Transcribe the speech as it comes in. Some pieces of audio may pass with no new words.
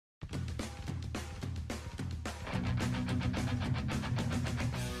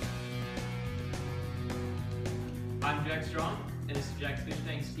I'm Jack Strong, and this is Jack's Fish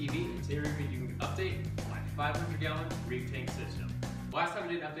Tanks TV, and today we're going to be doing an update on my 500-gallon reef tank system. Last time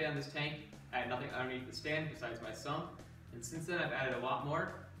I did an update on this tank, I had nothing underneath the stand besides my sump, and since then I've added a lot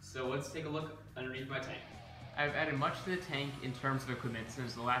more, so let's take a look underneath my tank. I've added much to the tank in terms of equipment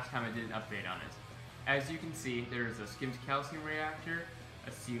since the last time I did an update on it. As you can see, there is a Skims calcium reactor, a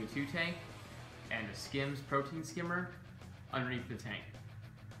CO2 tank, and a Skims protein skimmer underneath the tank.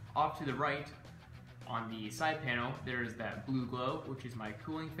 Off to the right, on the side panel, there is that blue glow, which is my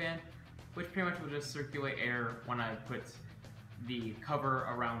cooling fan, which pretty much will just circulate air when I put the cover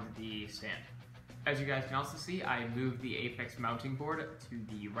around the stand. As you guys can also see, I moved the Apex mounting board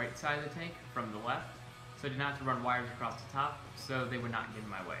to the right side of the tank from the left, so I did not have to run wires across the top, so they would not get in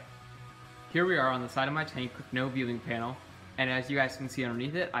my way. Here we are on the side of my tank with no viewing panel, and as you guys can see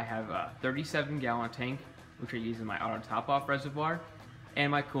underneath it, I have a 37-gallon tank, which I use in my auto top-off reservoir, and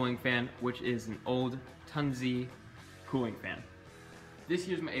my cooling fan, which is an old Tunze cooling fan. This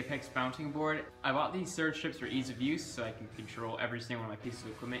here's my Apex mounting board. I bought these surge strips for ease of use so I can control every single one of my pieces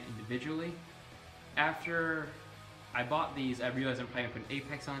of equipment individually. After I bought these, I realized I'm planning to put an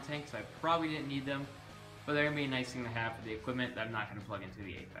Apex on the tank, so I probably didn't need them, but they're going to be a nice thing to have for the equipment that I'm not going to plug into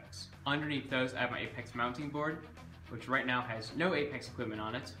the Apex. Underneath those, I have my Apex mounting board, which right now has no Apex equipment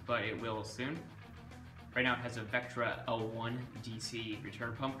on it, but it will soon. Right now it has a Vectra L1 DC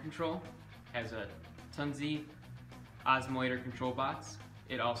return pump control, has a Tunze osmolator control box.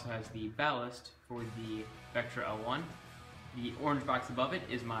 It also has the ballast for the Vectra L1. The orange box above it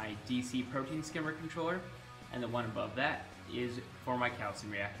is my DC protein skimmer controller, and the one above that is for my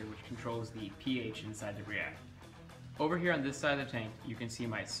calcium reactor, which controls the pH inside the reactor. Over here on this side of the tank, you can see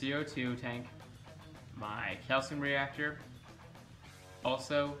my CO2 tank, my calcium reactor,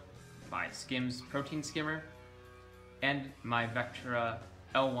 also my Skims protein skimmer, and my Vectra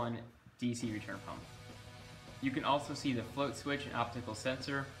L1 DC return pump. You can also see the float switch and optical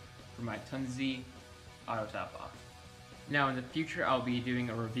sensor for my Tunze auto top off. Now in the future I'll be doing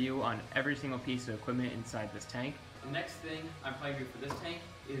a review on every single piece of equipment inside this tank. The next thing I'm planning to do for this tank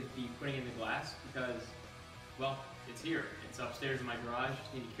is be putting in the glass because, well, it's here. It's upstairs in my garage,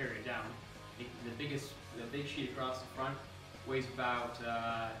 just need to carry it down. The big sheet across the front weighs about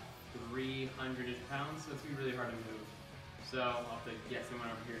 300-ish pounds, so it's going to be really hard to move. So I'll have to get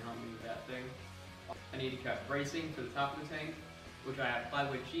someone over here to help me with that thing. I need to cut bracing for the top of the tank, which I have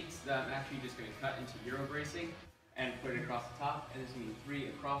plywood sheets that I'm actually just going to cut into Euro bracing and put it across the top, and there's going to be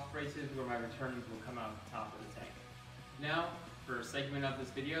 3 across braces where my returners will come out the top of the tank. Now, for a segment of this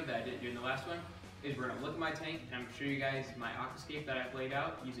video that I didn't do in the last one, is we're going to look at my tank and I'm going to show you guys my aquascape that I've laid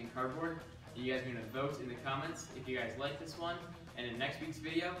out using cardboard. And you guys are going to vote in the comments if you guys like this one. And in next week's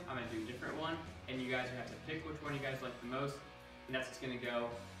video, I'm going to do a different one, and you guys are going to have to pick which one you guys like the most, and that's just going to go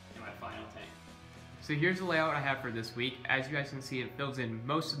in my final tank. So here's the layout I have for this week. As you guys can see, it fills in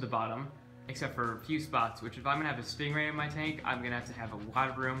most of the bottom, except for a few spots, which if I'm going to have a stingray in my tank, I'm going to have a lot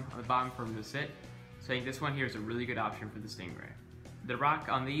of room on the bottom for him to sit. So I think this one here is a really good option for the stingray. The rock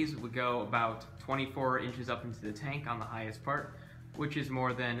on these would go about 24 inches up into the tank on the highest part, which is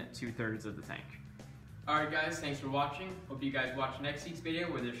more than 2/3 of the tank. Alright guys, thanks for watching. Hope you guys watch next week's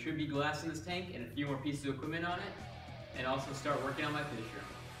video where there should be glass in this tank and a few more pieces of equipment on it, and also start working on my fish room.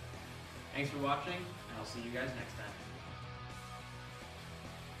 Thanks for watching, and I'll see you guys next time.